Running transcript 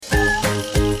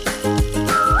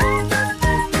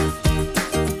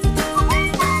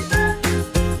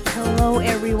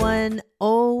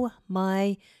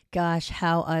gosh,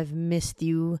 how I've missed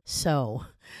you so.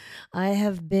 I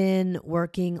have been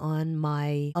working on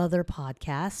my other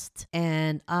podcast,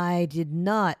 and I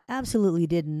absolutely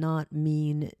did not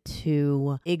mean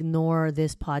to ignore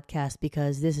this podcast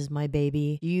because this is my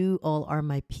baby. You all are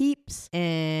my peeps,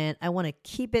 and I want to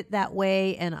keep it that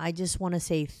way, and I just want to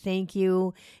say thank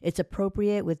you. It's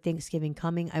appropriate with Thanksgiving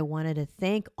coming. I wanted to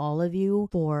thank all of you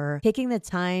for taking the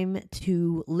time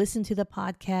to listen to the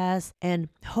podcast and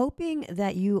hoping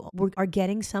that you are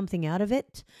getting something out of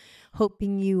it.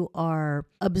 Hoping you are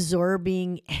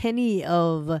absorbing any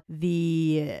of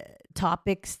the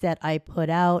topics that I put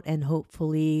out, and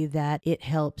hopefully that it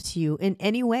helps you in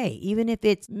any way, even if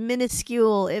it's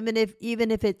minuscule, even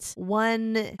if it's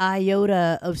one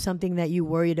iota of something that you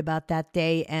worried about that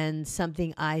day and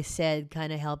something I said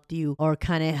kind of helped you, or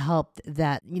kind of helped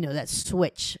that, that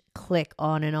switch click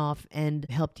on and off and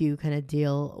helped you kind of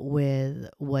deal with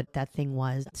what that thing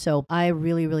was. So I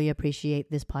really, really appreciate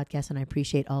this podcast, and I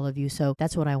appreciate all of you. So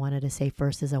that's what I wanted to say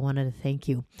first, is I wanted to thank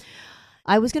you.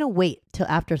 I was going to wait till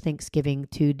after Thanksgiving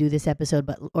to do this episode,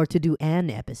 or to do an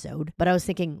episode. But I was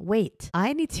thinking, wait,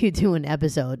 I need to do an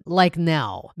episode like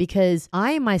now, because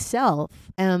I myself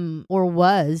am or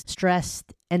was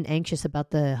stressed and anxious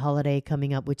about the holiday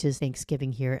coming up, which is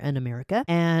Thanksgiving here in America.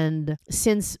 And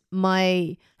since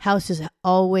my house is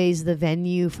always the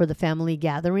venue for the family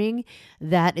gathering,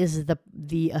 that is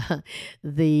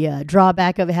the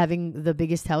drawback of having the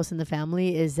biggest house in the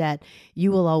family, is that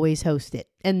you will always host it.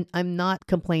 And I'm not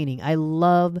complaining. I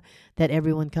love that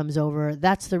everyone comes over.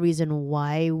 That's the reason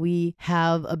why we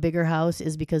have a bigger house,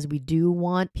 is because we do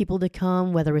want people to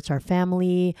come, whether it's our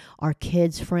family, our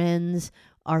kids' friends,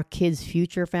 our kids'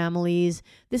 future families.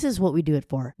 This is what we do it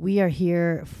for. We are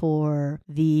here for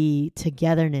the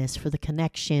togetherness, for the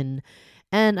connection.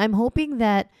 And I'm hoping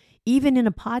that even in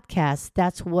a podcast,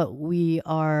 that's what we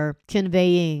are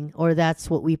conveying, or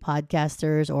that's what we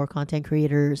podcasters or content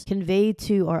creators convey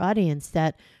to our audience,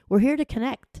 that we're here to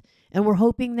connect. And we're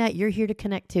hoping that you're here to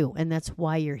connect too. And that's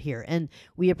why you're here. And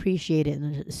we appreciate it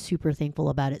and are super thankful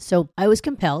about it. So I was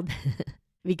compelled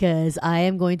because I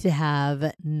am going to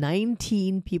have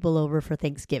 19 people over for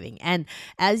Thanksgiving. And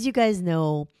as you guys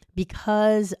know,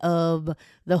 because of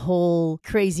the whole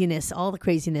craziness, all the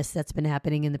craziness that's been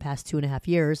happening in the past 2.5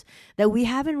 years, that we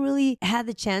haven't really had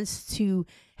the chance to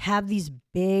have these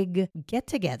big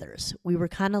get-togethers. We were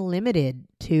kind of limited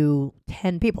to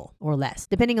 10 people or less,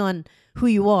 depending on who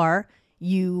you are.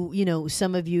 You know,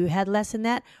 some of you had less than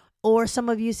that, or some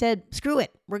of you said, screw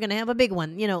it, we're going to have a big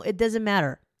one. It doesn't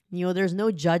matter. There's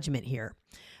no judgment here.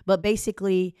 But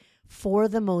basically, for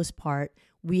the most part,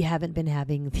 we haven't been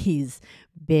having these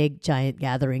big, giant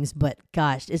gatherings. But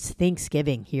gosh, it's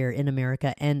Thanksgiving here in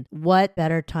America. And what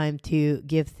better time to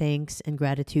give thanks and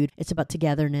gratitude? It's about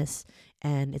togetherness,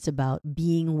 and it's about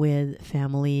being with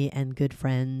family and good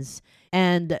friends.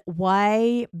 And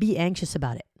why be anxious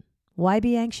about it? Why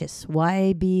be anxious?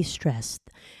 Why be stressed?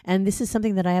 And this is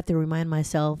something that I have to remind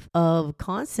myself of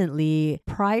constantly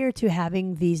prior to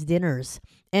having these dinners.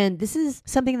 And this is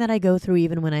something that I go through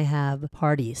even when I have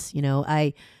parties.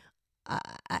 I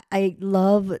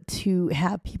love to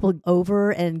have people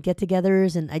over and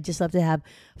get-togethers, and I just love to have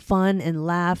fun and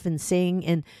laugh and sing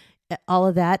and all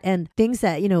of that. And things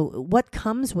that, what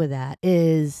comes with that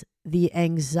is the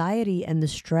anxiety and the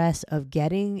stress of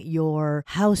getting your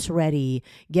house ready,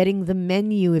 getting the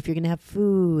menu if you're going to have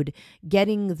food,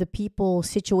 getting the people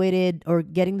situated, or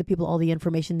getting the people all the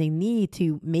information they need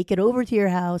to make it over to your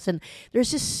house. And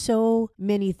there's just so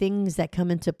many things that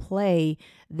come into play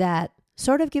that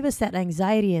sort of give us that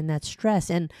anxiety and that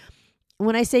stress. And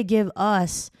when I say give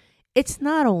us, it's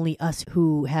not only us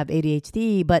who have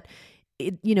ADHD, but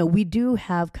we do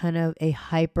have kind of a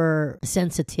hyper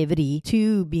sensitivity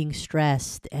to being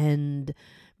stressed and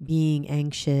being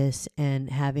anxious and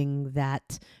having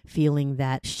that feeling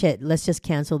that shit, let's just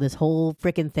cancel this whole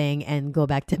freaking thing and go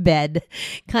back to bed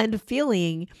kind of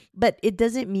feeling. But it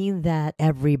doesn't mean that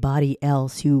everybody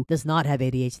else who does not have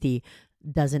ADHD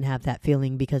doesn't have that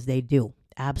feeling, because they do.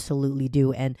 Absolutely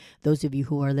do. And those of you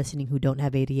who are listening who don't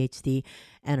have ADHD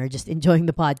and are just enjoying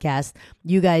the podcast,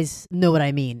 you guys know what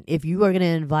I mean. If you are going to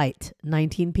invite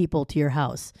 19 people to your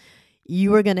house,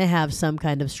 you are going to have some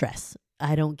kind of stress.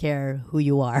 I don't care who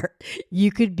you are.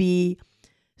 You could be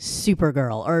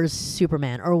Supergirl or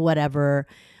Superman or whatever,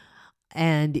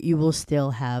 and you will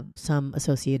still have some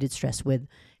associated stress with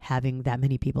having that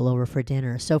many people over for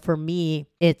dinner. So for me,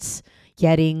 it's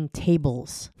getting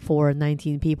tables for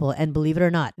 19 people. And believe it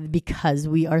or not, because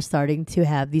we are starting to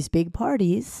have these big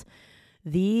parties,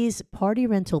 these party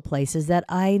rental places that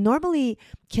I normally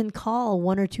can call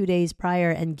 1 or 2 days prior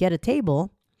and get a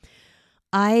table,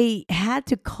 I had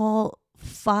to call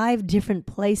 5 different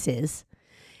places,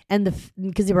 and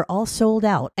because they were all sold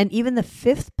out. And even the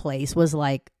 5th place was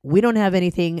like, we don't have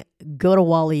anything, go to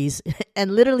Wally's.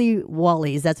 And literally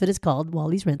Wally's, that's what it's called,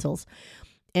 Wally's Rentals.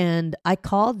 And I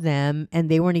called them and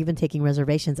they weren't even taking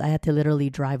reservations. I had to literally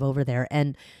drive over there,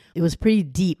 and it was pretty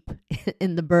deep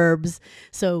in the burbs.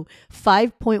 So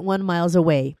 5.1 miles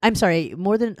away. I'm sorry, a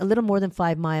little more than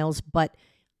 5 miles, but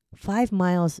 5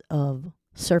 miles of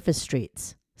surface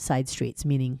streets, side streets,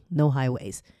 meaning no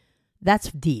highways.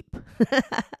 That's deep.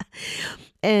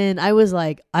 And I was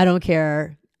like, I don't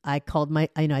care. I told my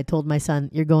son,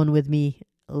 you're going with me.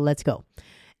 Let's go.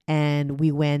 And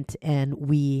we went and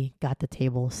we got the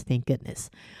tables, thank goodness.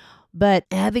 But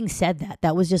having said that,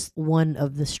 that was just one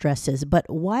of the stresses. But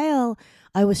while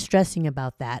I was stressing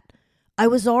about that, I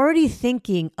was already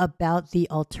thinking about the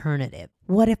alternative.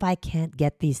 What if I can't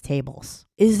get these tables?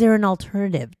 Is there an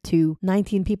alternative to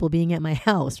 19 people being at my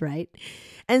house, right?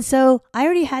 And so I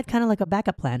already had kind of like a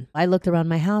backup plan. I looked around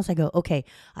my house. I go, okay,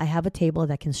 I have a table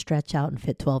that can stretch out and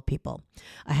fit 12 people.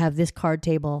 I have this card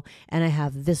table and I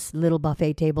have this little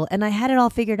buffet table, and I had it all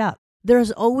figured out.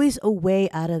 There's always a way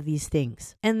out of these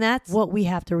things. And that's what we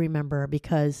have to remember,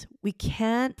 because we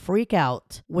can't freak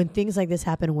out when things like this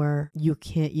happen where you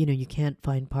can't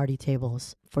find party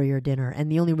tables for your dinner.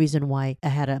 And the only reason why I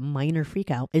had a minor freak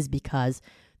out is because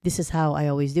this is how I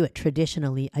always do it.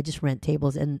 Traditionally, I just rent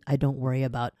tables and I don't worry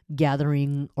about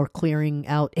gathering or clearing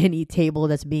out any table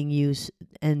that's being used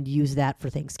and use that for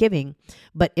Thanksgiving.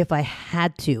 But if I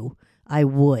had to, I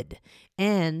would.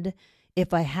 And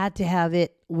if I had to have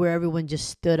it where everyone just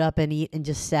stood up and eat and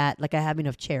just sat, like I have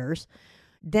enough chairs,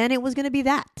 then it was going to be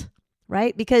that,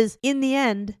 right? Because in the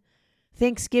end,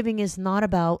 Thanksgiving is not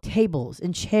about tables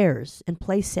and chairs and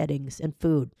place settings and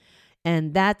food.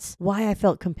 And that's why I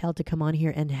felt compelled to come on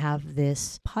here and have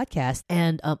this podcast.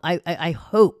 And I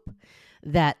hope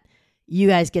that you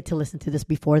guys get to listen to this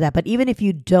before that. But even if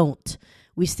you don't,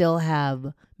 we still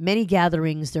have many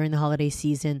gatherings during the holiday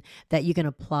season that you can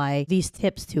apply these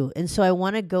tips to. And so I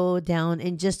want to go down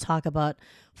and just talk about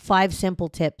 5 simple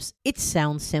tips. It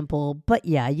sounds simple, but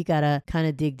yeah, you got to kind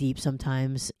of dig deep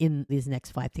sometimes in these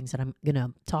next 5 things that I'm going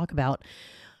to talk about,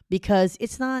 because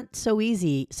it's not so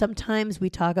easy. Sometimes we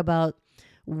talk about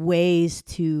ways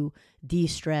to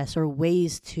de-stress or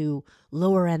ways to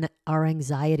lower our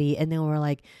anxiety, and then we're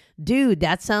like, dude,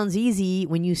 that sounds easy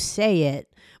when you say it,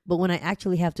 but when I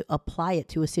actually have to apply it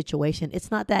to a situation,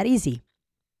 it's not that easy.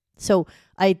 So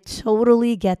I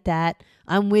totally get that.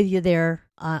 I'm with you there.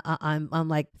 I'm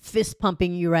like fist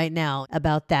pumping you right now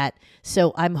about that.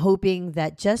 So I'm hoping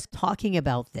that just talking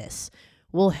about this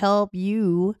will help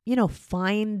you,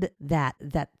 find that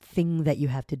thing that you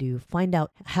have to do. Find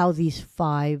out how these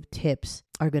 5 tips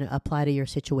are going to apply to your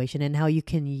situation and how you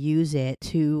can use it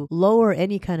to lower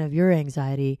any kind of your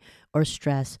anxiety or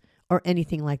stress or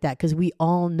anything like that. Because we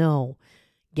all know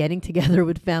getting together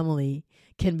with family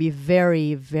can be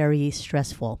very, very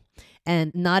stressful.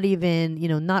 And not even,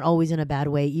 not always in a bad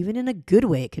way, even in a good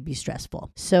way, it could be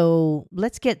stressful. So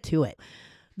let's get to it.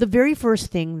 The very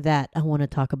first thing that I want to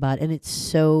talk about, and it's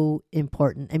so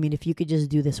important. I mean, if you could just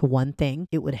do this one thing,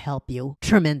 it would help you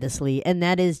tremendously. And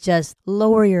that is just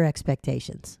lower your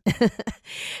expectations.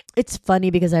 It's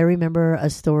funny because I remember a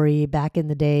story back in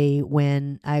the day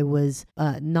when I was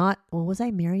was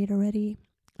I married already?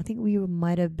 I think we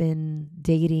might have been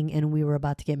dating and we were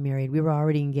about to get married. We were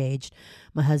already engaged,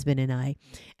 my husband and I.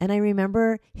 And I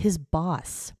remember his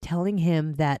boss telling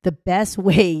him that the best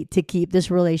way to keep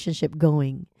this relationship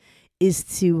going is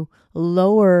to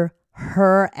lower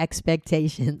her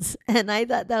expectations. And I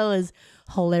thought that was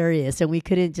hilarious. And we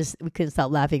couldn't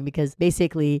stop laughing, because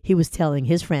basically he was telling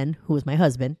his friend, who was my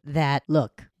husband, that,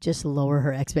 look, just lower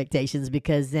her expectations,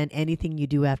 because then anything you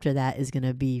do after that is going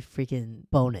to be freaking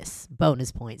bonus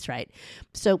points, right?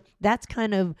 So that's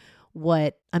kind of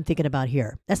what I'm thinking about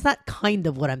here. That's not kind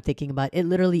of what I'm thinking about. It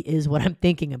literally is what I'm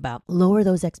thinking about. Lower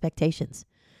those expectations,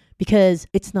 because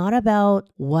it's not about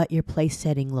what your place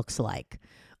setting looks like,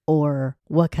 or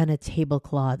what kind of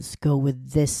tablecloths go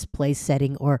with this place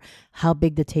setting, or how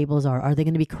big the tables are. Are they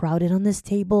going to be crowded on this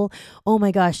table? Oh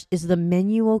my gosh, is the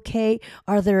menu okay?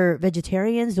 Are there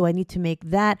vegetarians? Do I need to make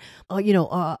that?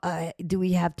 Do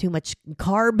we have too much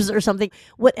carbs or something?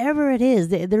 Whatever it is,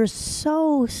 there's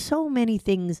so many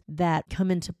things that come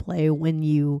into play when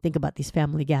you think about these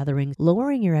family gatherings.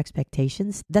 Lowering your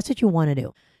expectations, that's what you want to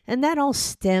do. And that all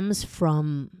stems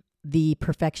from the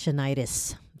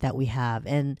perfectionitis that we have.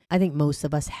 And I think most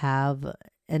of us have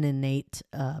an innate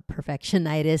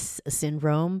perfectionitis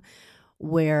syndrome,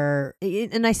 where,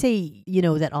 and I say,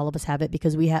 that all of us have it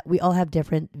because we all have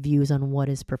different views on what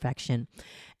is perfection.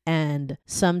 And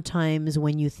sometimes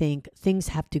when you think things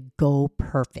have to go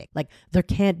perfect, like there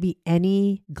can't be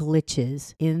any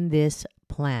glitches in this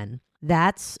plan,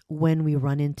 that's when we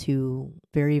run into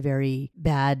very, very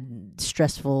bad,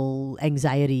 stressful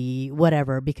anxiety,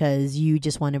 whatever, because you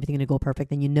just want everything to go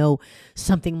perfect and you know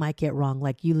something might get wrong.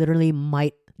 Like you literally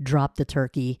might drop the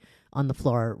turkey on the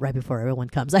floor right before everyone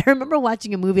comes. I remember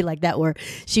watching a movie like that where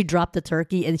she dropped the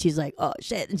turkey and she's like, oh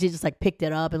shit. And she just like picked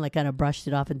it up and like kind of brushed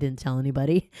it off and didn't tell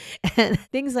anybody. And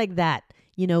things like that,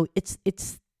 you know, it's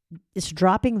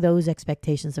dropping those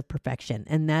expectations of perfection.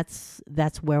 And that's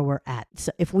where we're at.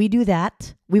 So if we do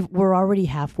that, we're already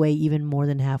halfway, even more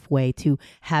than halfway to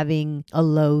having a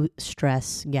low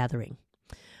stress gathering.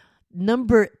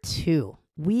 Number 2,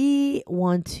 we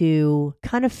want to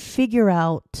kind of figure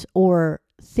out or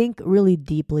think really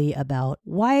deeply about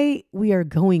why we are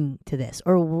going to this,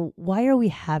 or why are we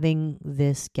having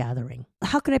this gathering?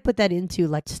 How can I put that into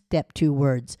like step 2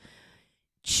 words?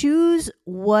 Choose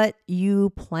what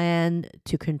you plan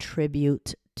to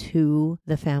contribute to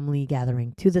the family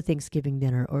gathering, to the Thanksgiving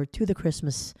dinner, or to the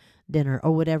Christmas dinner,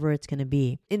 or whatever it's going to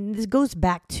be. And this goes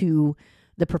back to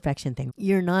the perfection thing.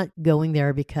 You're not going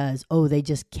there because, oh, they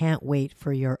just can't wait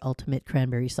for your ultimate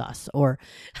cranberry sauce or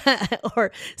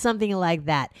or something like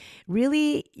that.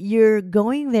 Really, you're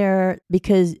going there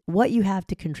because what you have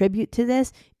to contribute to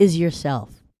this is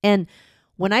yourself. And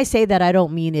when I say that, I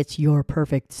don't mean it's your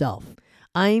perfect self.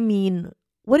 I mean,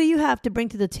 what do you have to bring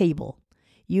to the table?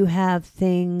 You have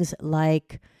things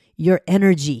like your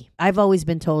energy. I've always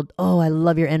been told, oh, I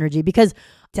love your energy, because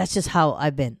that's just how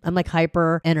I've been. I'm like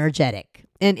hyper energetic.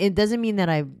 And it doesn't mean that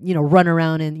I, run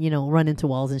around and, run into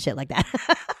walls and shit like that.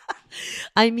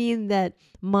 I mean that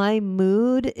my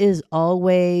mood is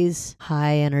always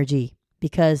high energy,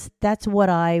 because that's what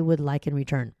I would like in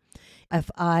return. If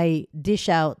I dish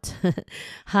out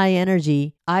high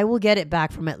energy, I will get it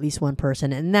back from at least one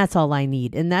person. And that's all I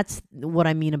need. And that's what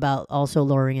I mean about also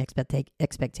lowering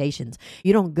expectations.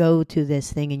 You don't go to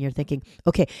this thing and you're thinking,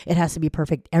 okay, it has to be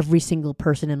perfect. Every single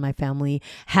person in my family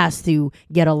has to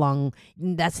get along.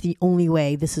 That's the only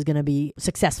way this is going to be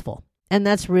successful. And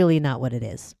that's really not what it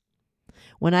is.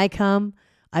 When I come,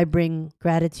 I bring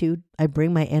gratitude. I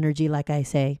bring my energy, like I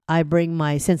say. I bring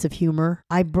my sense of humor.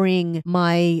 I bring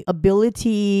my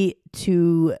ability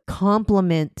to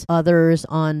compliment others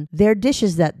on their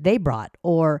dishes that they brought,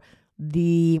 or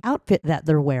the outfit that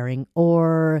they're wearing,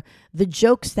 or the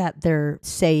jokes that they're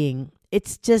saying.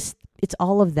 It's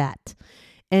all of that.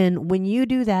 And when you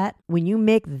do that, when you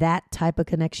make that type of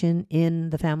connection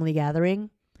in the family gathering,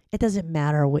 it doesn't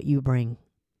matter what you bring.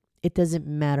 It doesn't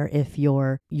matter if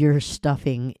your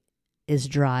stuffing is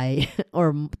dry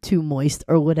or too moist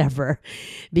or whatever,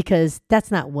 because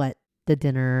that's not what the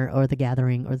dinner or the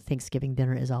gathering or the Thanksgiving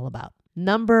dinner is all about.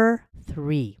 Number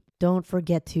 3, don't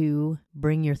forget to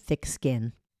bring your thick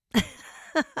skin.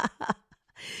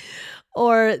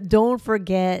 Or don't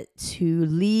forget to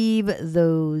leave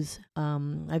those,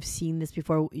 I've seen this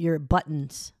before, your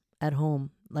buttons at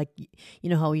home. Like, you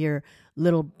know how your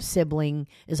little sibling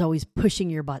is always pushing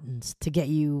your buttons to get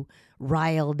you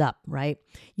riled up, right?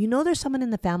 There's someone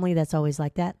in the family that's always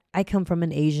like that. I come from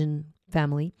an Asian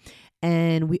family,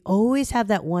 and we always have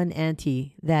that one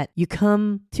auntie that you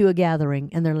come to a gathering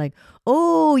and they're like,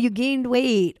 oh, you gained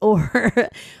weight, or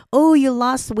oh, you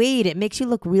lost weight. It makes you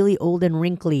look really old and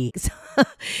wrinkly.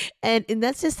 and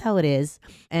that's just how it is.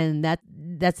 And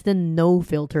that's the no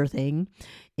filter thing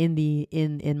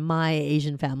in my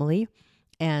Asian family.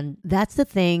 And that's the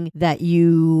thing that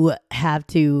you have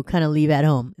to kind of leave at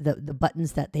home, the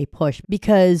buttons that they push,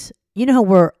 because you know how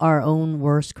we're our own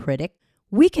worst critic.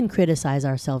 We can criticize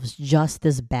ourselves just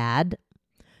as bad.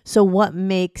 So what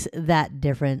makes that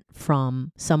different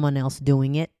from someone else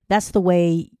doing it? That's the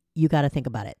way you got to think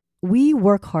about it. We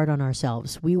work hard on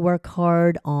ourselves. We work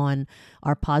hard on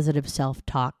our positive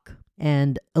self-talk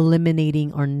and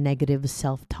eliminating our negative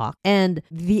self-talk. And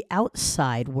the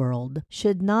outside world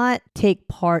should not take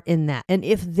part in that. And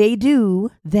if they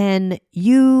do, then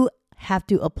you have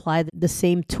to apply the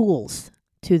same tools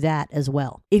to that as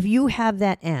well. If you have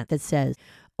that aunt that says,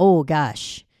 oh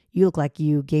gosh, you look like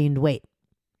you gained weight,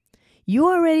 you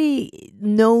already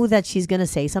know that she's going to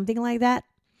say something like that.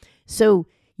 So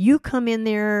you come in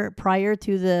there prior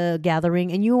to the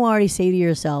gathering and you already say to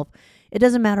yourself, it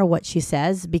doesn't matter what she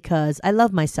says, because I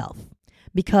love myself,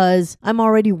 because I'm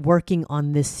already working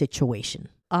on this situation.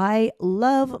 I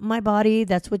love my body.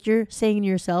 That's what you're saying to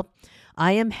yourself.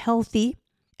 I am healthy.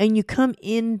 And you come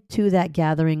into that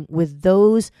gathering with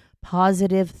those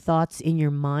positive thoughts in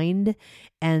your mind,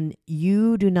 and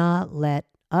you do not let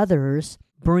others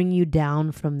bring you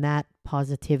down from that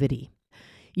positivity.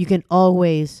 You can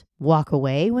always walk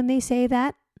away when they say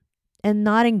that and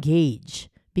not engage,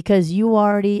 because you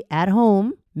already at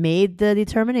home made the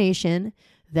determination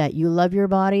that you love your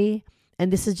body.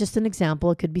 And this is just an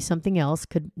example. It could be something else,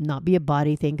 could not be a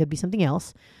body thing, could be something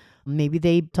else. Maybe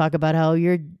they talk about how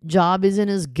your job isn't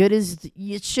as good as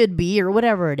it should be or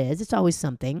whatever it is. It's always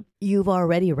something. You've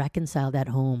already reconciled at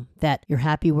home that you're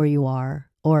happy where you are,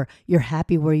 or you're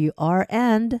happy where you are,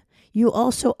 and you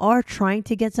also are trying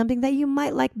to get something that you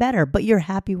might like better, but you're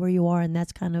happy where you are. And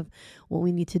that's kind of what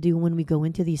we need to do when we go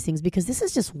into these things, because this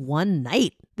is just one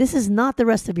night. This is not the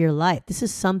rest of your life. This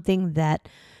is something that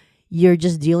you're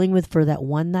just dealing with for that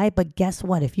one night. But guess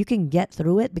what? If you can get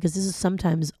through it, because this is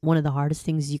sometimes one of the hardest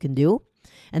things you can do.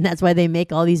 And that's why they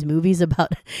make all these movies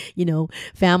about,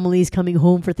 families coming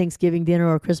home for Thanksgiving dinner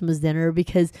or Christmas dinner,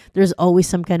 because there's always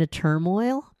some kind of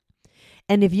turmoil.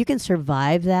 And if you can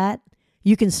survive that,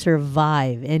 you can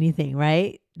survive anything,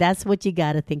 right? That's what you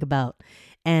got to think about.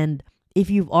 And if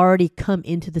you've already come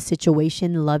into the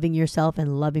situation loving yourself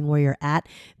and loving where you're at,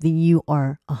 then you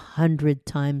are 100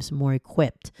 times more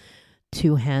equipped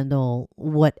to handle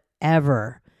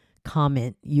whatever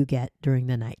comment you get during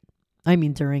the night. I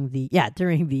mean, during the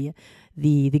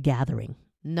gathering.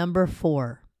 Number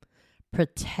 4,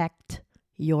 protect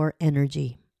your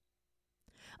energy.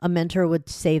 A mentor would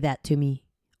say that to me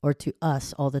or to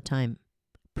us all the time.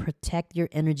 Protect your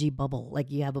energy bubble, like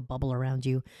you have a bubble around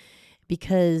you.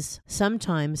 Because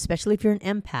sometimes, especially if you're an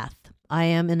empath, I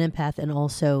am an empath, and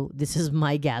also this is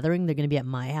my gathering. They're going to be at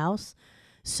my house.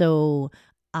 So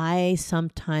I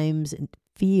sometimes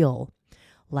feel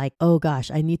like, oh gosh,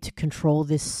 I need to control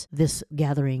this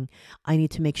gathering. I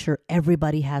need to make sure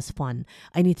everybody has fun.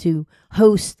 I need to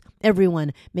host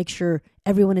everyone, make sure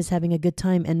everyone is having a good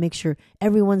time, and make sure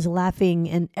everyone's laughing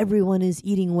and everyone is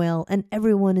eating well and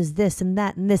everyone is this and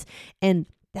that and this. And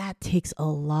that takes a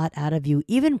lot out of you,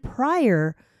 even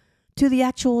prior to the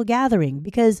actual gathering,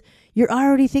 because you're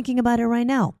already thinking about it right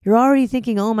now. You're already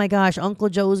thinking, oh my gosh, Uncle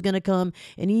Joe is going to come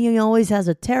and he always has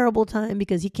a terrible time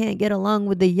because he can't get along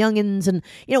with the youngins and,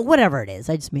 whatever it is.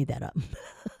 I just made that up.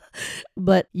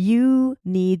 But you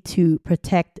need to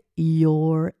protect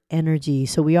your energy.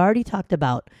 So we already talked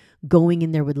about going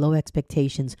in there with low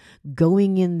expectations,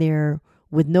 going in there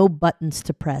with no buttons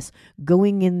to press,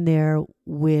 going in there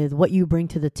with what you bring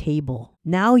to the table.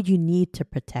 Now you need to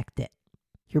protect it.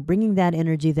 You're bringing that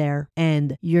energy there,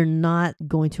 and you're not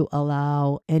going to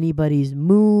allow anybody's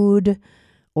mood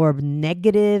or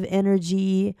negative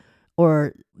energy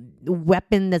or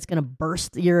weapon that's going to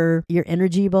burst your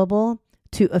energy bubble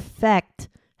to affect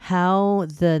how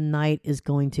the night is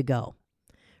going to go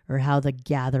or how the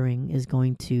gathering is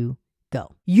going to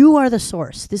go. You are the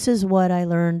source. This is what I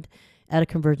learned at a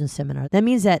convergence seminar. That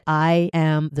means that I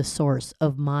am the source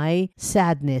of my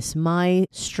sadness, my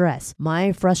stress,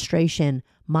 my frustration,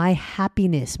 my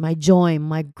happiness, my joy,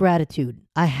 my gratitude.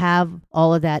 I have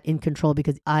all of that in control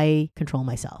because I control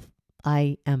myself.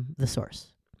 I am the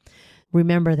source.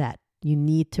 Remember that. You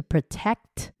need to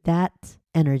protect that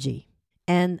energy.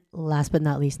 And last but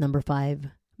not least, number 5,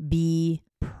 be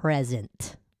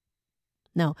present.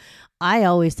 Now, I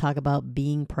always talk about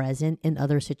being present in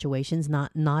other situations,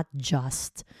 not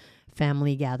just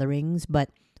family gatherings, but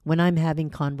when I'm having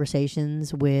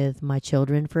conversations with my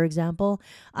children, for example,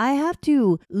 I have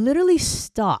to literally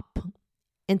stop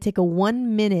and take a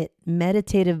 1-minute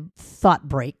meditative thought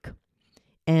break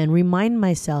and remind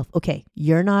myself, okay,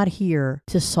 you're not here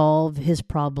to solve his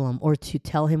problem or to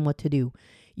tell him what to do.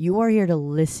 You are here to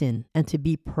listen and to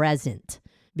be present,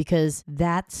 because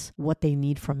that's what they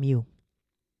need from you.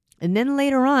 And then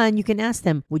later on, you can ask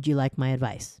them, would you like my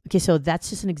advice? Okay, so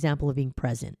that's just an example of being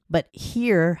present. But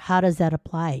here, how does that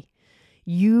apply?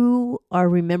 You are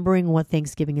remembering what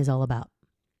Thanksgiving is all about.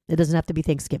 It doesn't have to be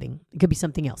Thanksgiving. It could be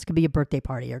something else. It could be a birthday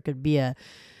party, or it could be an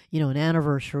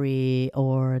anniversary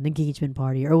or an engagement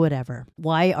party or whatever.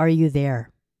 Why are you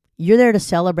there? You're there to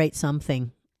celebrate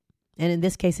something. And in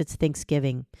this case, it's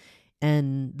Thanksgiving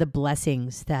and the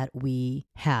blessings that we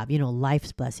have,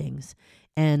 life's blessings.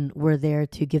 And we're there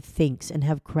to give thanks and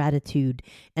have gratitude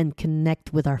and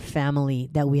connect with our family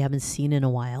that we haven't seen in a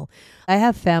while. I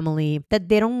have family that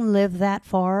they don't live that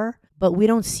far, but we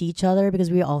don't see each other because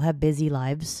we all have busy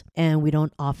lives, and we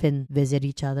don't often visit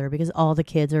each other because all the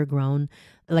kids are grown.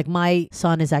 Like my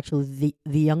son is actually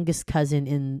the youngest cousin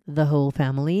in the whole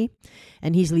family,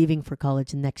 and he's leaving for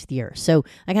college next year. So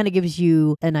that kind of gives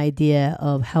you an idea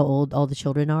of how old all the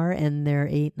children are, and they're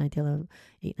 8, 9, 10,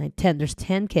 10. There's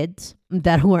 10 kids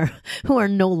that who are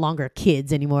no longer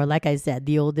kids anymore. Like I said,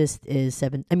 the youngest is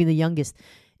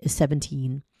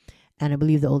 17, and I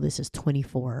believe the oldest is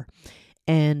 24.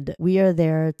 And we are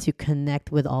there to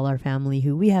connect with all our family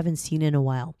who we haven't seen in a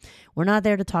while. We're not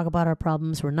there to talk about our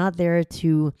problems. We're not there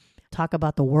to talk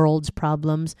about the world's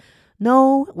problems.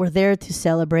 No, we're there to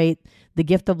celebrate the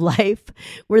gift of life.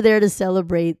 We're there to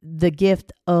celebrate the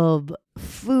gift of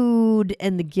food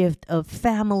and the gift of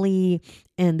family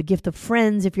and the gift of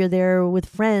friends if you're there with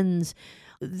friends.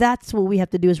 That's what we have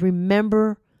to do, is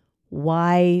remember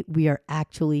why we are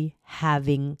actually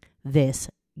having this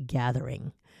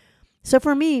gathering. So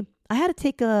for me, I had to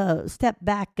take a step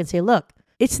back and say, look,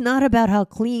 it's not about how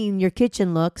clean your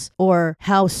kitchen looks or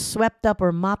how swept up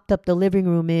or mopped up the living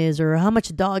room is or how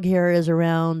much dog hair is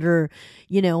around or,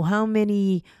 how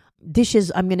many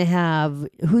dishes I'm going to have,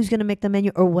 who's going to make the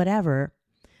menu or whatever.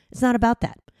 It's not about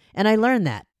that. And I learned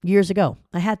that years ago.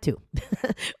 I had to,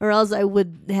 or else I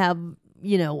would have,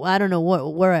 I don't know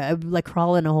where I would like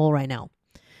crawl in a hole right now.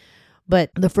 But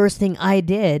the first thing I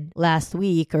did last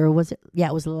week, or was it? Yeah,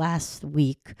 it was last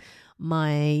week.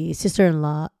 My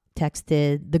sister-in-law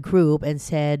texted the group and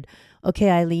said, okay,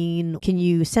 Eileen, can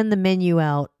you send the menu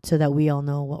out so that we all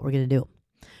know what we're going to do?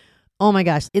 Oh my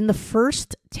gosh. In the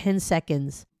first 10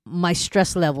 seconds, my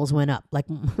stress levels went up. Like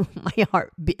my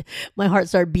heart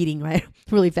started beating, right?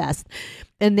 Really fast.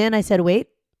 And then I said, wait,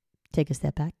 take a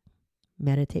step back,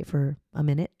 meditate for a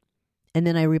minute. And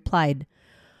then I replied,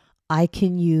 I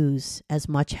can use as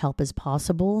much help as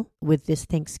possible with this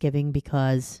Thanksgiving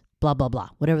because blah, blah, blah,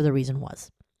 whatever the reason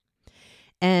was.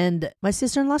 And my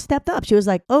sister-in-law stepped up. She was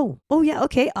like, oh yeah,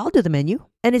 okay, I'll do the menu.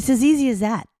 And it's as easy as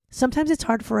that. Sometimes it's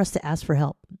hard for us to ask for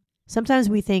help. Sometimes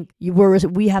we think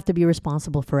we have to be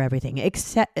responsible for everything,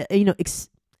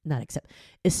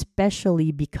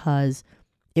 especially because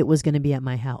it was going to be at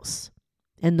my house.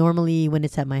 And normally when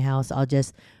it's at my house, I'll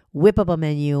just whip up a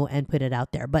menu and put it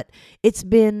out there. But it's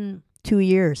been 2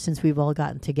 years since we've all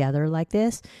gotten together like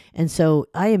this. And so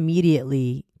I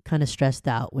immediately kind of stressed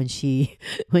out when she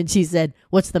said,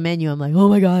 what's the menu? I'm like, oh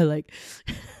my God,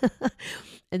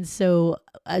 and so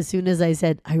as soon as I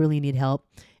said, I really need help.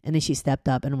 And then she stepped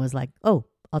up and was like, oh,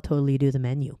 I'll totally do the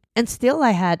menu. And still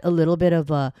I had a little bit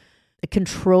of a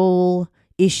control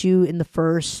issue in the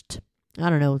first,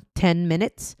 10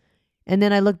 minutes. And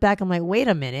then I look back, I'm like, wait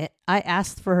a minute. I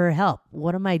asked for her help.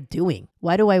 What am I doing?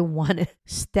 Why do I want to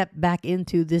step back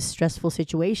into this stressful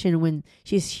situation when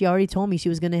she already told me she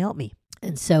was going to help me?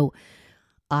 And so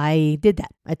I did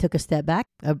that. I took a step back.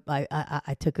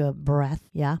 I took a breath,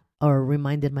 or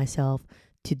reminded myself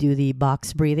to do the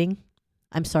box breathing.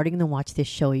 I'm starting to watch this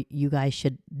show. You guys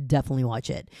should definitely watch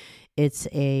it. It's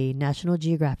a National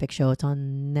Geographic show. It's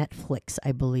on Netflix,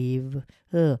 I believe.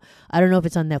 I don't know if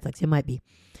it's on Netflix. It might be.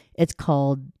 It's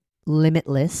called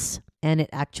Limitless, and it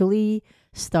actually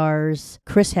stars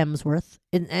Chris Hemsworth.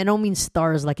 And I don't mean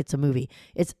stars like it's a movie.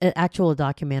 It's an actual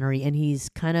documentary, and he's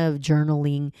kind of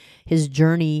journaling his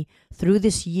journey through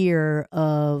this year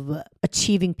of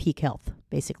achieving peak health,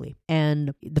 basically.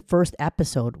 And the first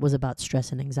episode was about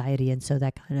stress and anxiety, and so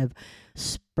that kind of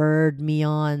spurred me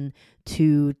on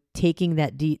to taking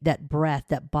that breath,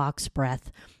 that box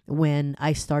breath, when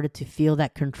I started to feel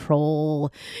that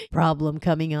control problem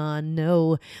coming on.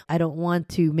 No, I don't want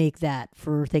to make that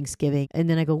for Thanksgiving. And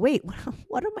then I go, wait,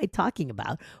 what am I talking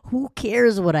about? Who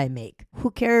cares what I make? Who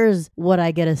cares what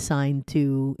I get assigned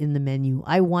to in the menu?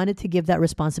 I wanted to give that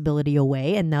responsibility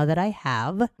away. And now that I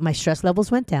have, my stress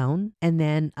levels went down, and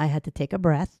then I had to take a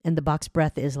breath. And the box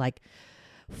breath is like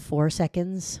 4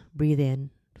 seconds, breathe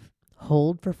in,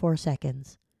 hold for 4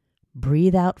 seconds,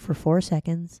 breathe out for 4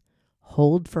 seconds,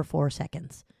 hold for 4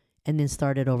 seconds, and then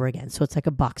start it over again. So it's like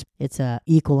a box. It's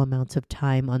equal amounts of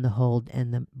time on the hold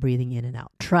and the breathing in and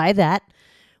out. Try that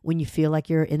when you feel like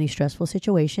you're in a stressful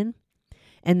situation,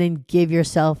 and then give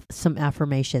yourself some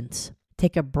affirmations.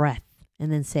 Take a breath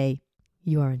and then say,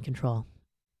 you are in control.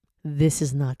 This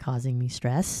is not causing me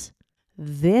stress.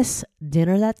 This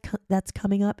dinner that's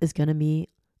coming up is going to be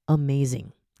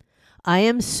amazing. I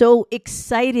am so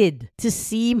excited to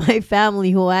see my family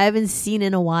who I haven't seen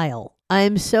in a while. I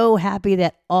am so happy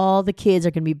that all the kids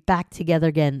are going to be back together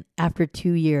again after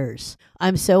 2 years.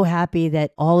 I'm so happy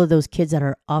that all of those kids that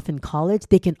are off in college,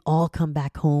 they can all come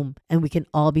back home and we can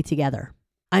all be together.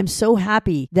 I'm so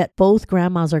happy that both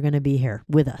grandmas are going to be here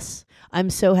with us. I'm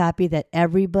so happy that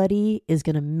everybody is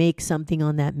going to make something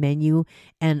on that menu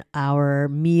and our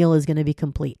meal is going to be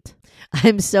complete.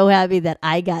 I'm so happy that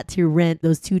I got to rent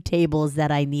those 2 tables that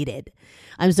I needed.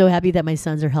 I'm so happy that my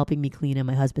sons are helping me clean and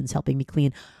my husband's helping me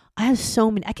clean. I have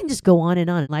so many. I can just go on and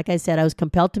on. Like I said, I was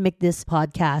compelled to make this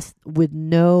podcast with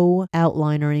no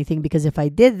outline or anything, because if I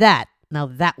did that, Now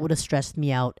that would have stressed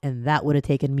me out and that would have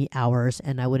taken me hours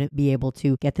and I wouldn't be able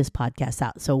to get this podcast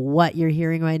out. So what you're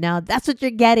hearing right now, that's what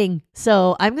you're getting.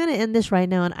 So I'm going to end this right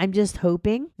now, and I'm just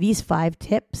hoping these 5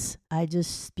 tips I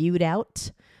just spewed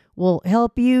out will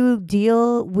help you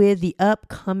deal with the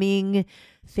upcoming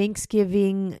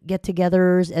Thanksgiving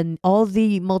get-togethers and all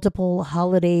the multiple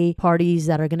holiday parties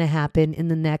that are going to happen in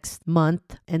the next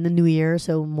month and the new year.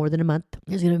 So more than a month.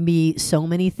 There's going to be so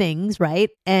many things, right?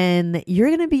 And you're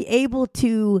going to be able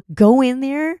to go in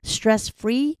there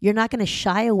stress-free. You're not going to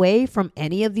shy away from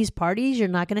any of these parties. You're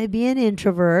not going to be an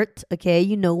introvert. Okay.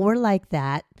 You know, we're like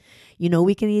that. You know,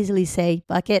 we can easily say,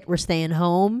 fuck it, we're staying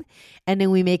home. And then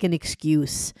we make an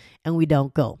excuse and we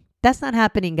don't go. That's not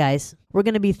happening, guys. We're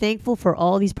going to be thankful for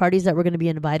all these parties that we're going to be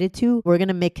invited to. We're going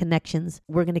to make connections.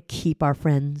 We're going to keep our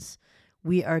friends.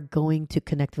 We are going to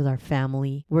connect with our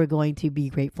family. We're going to be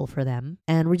grateful for them.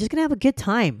 And we're just going to have a good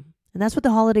time. And that's what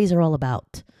the holidays are all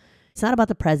about. It's not about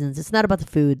the presents. It's not about the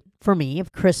food. For me,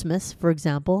 if Christmas, for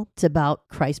example, it's about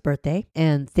Christ's birthday.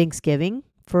 And Thanksgiving,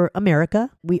 for America,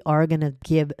 we are going to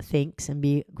give thanks and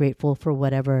be grateful for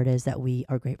whatever it is that we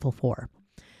are grateful for.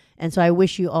 And so I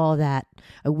wish you all that.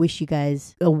 I wish you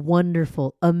guys a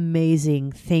wonderful,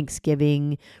 amazing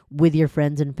Thanksgiving with your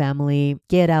friends and family.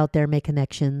 Get out there, make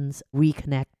connections,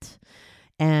 reconnect.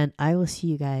 And I will see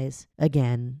you guys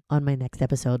again on my next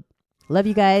episode. Love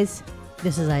you guys.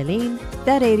 This is Eileen,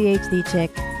 that ADHD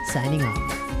chick, signing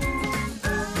off.